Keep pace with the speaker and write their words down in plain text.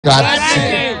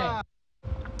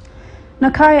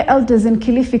Nakaya elders in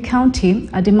Kilifi County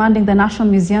are demanding the National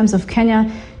Museums of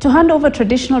Kenya to hand over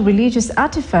traditional religious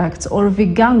artifacts or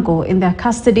vigango in their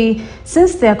custody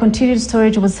since their continued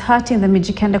storage was hurting the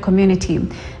Mijikenda community.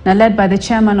 Now led by the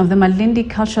chairman of the Malindi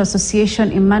Cultural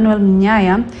Association, Emmanuel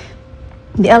Mnyaya,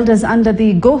 the elders under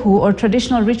the Gohu or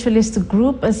traditional ritualist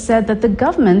group said that the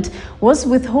government was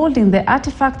withholding the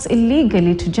artifacts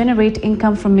illegally to generate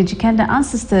income from Mijikenda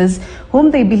ancestors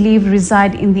whom they believe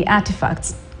reside in the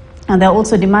artifacts. And they're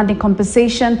also demanding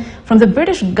compensation from the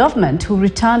British government who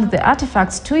returned the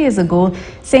artifacts 2 years ago,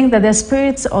 saying that the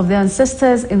spirits of their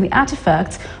ancestors in the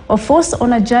artifacts were forced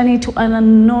on a journey to an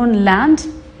unknown land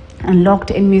and locked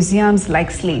in museums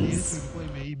like slaves.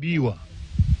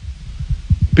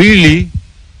 Pili,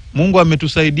 Mungu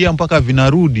ametusaidia mpaka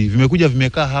vinarudi, vimekuja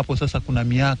vimekaa hapo sasa kuna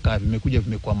miaka, vimekuja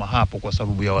vimekwama hapo kwa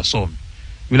sababu ya wasomi.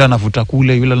 Yule anavuta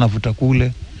kule, yule anavuta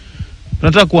kule.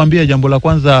 Tunataka kuambia jambo la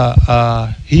kwanza,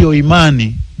 hiyo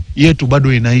imani yetu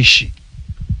bado inaishi.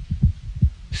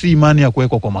 Si imani ya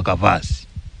kuwekwa kwa makavazi.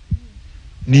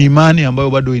 Ni imani ambayo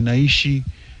bado inaishi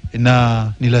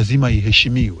na ni lazima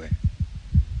iheshimiwe.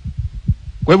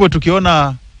 Kwa hivyo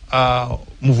tukiona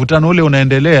mvutano ule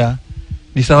unaendelea,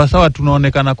 ni sawa sawa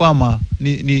tunaonekana kwamba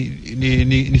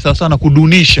ni sawa sawa na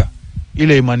kudunisha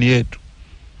ile imani yetu.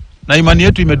 Na imani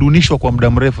yetu imedunishwa kwa muda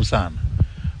mrefu sana.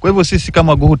 Kwa hivyo sisi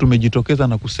kama Gohu tumejitokeza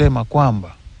na kusema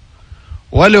kwamba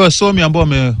wale wasomi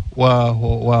ambao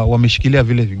wameshikilia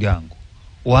vile vigango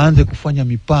waanze kufanya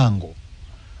mipango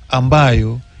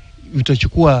ambayo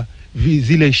itachukua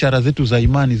zile ishara zetu za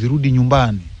imani zirudi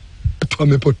nyumbani. Watu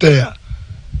wamepotea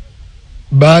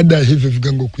baada ya hivyo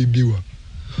vigango kuibiwa.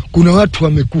 Kuna watu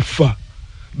wamekufa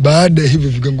baada ya hivyo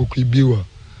vigango kuibiwa.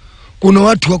 Kuna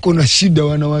watu wako na shida,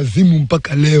 wanawazimu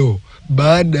mpaka leo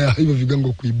baada ya hivyo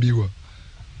vigango kuibiwa.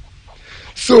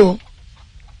 So,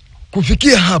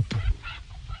 kufikia hapo,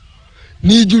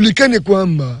 nijulikane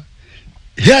kwamba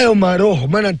hayo maroho,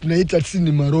 maana tunaita sisi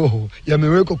ni maroho,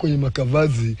 yamewekwa kwenye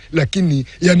makavazi, lakini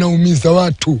yanaumiza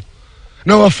watu.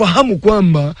 Na wafahamu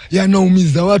kwamba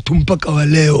yanaumiza watu mpaka wa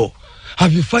leo.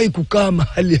 Havifai kukaa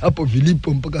mahali hapo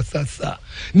vilipo mpaka sasa.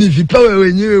 Ni vipawe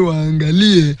wenyewe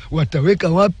waangalie wataweka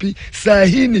wapi. Saa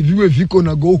hii ni viwe viko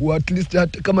na Gohu, at least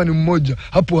hata kama ni mmoja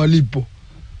hapo walipo.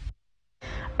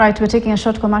 Right, we're taking a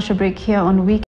short commercial break here on Week.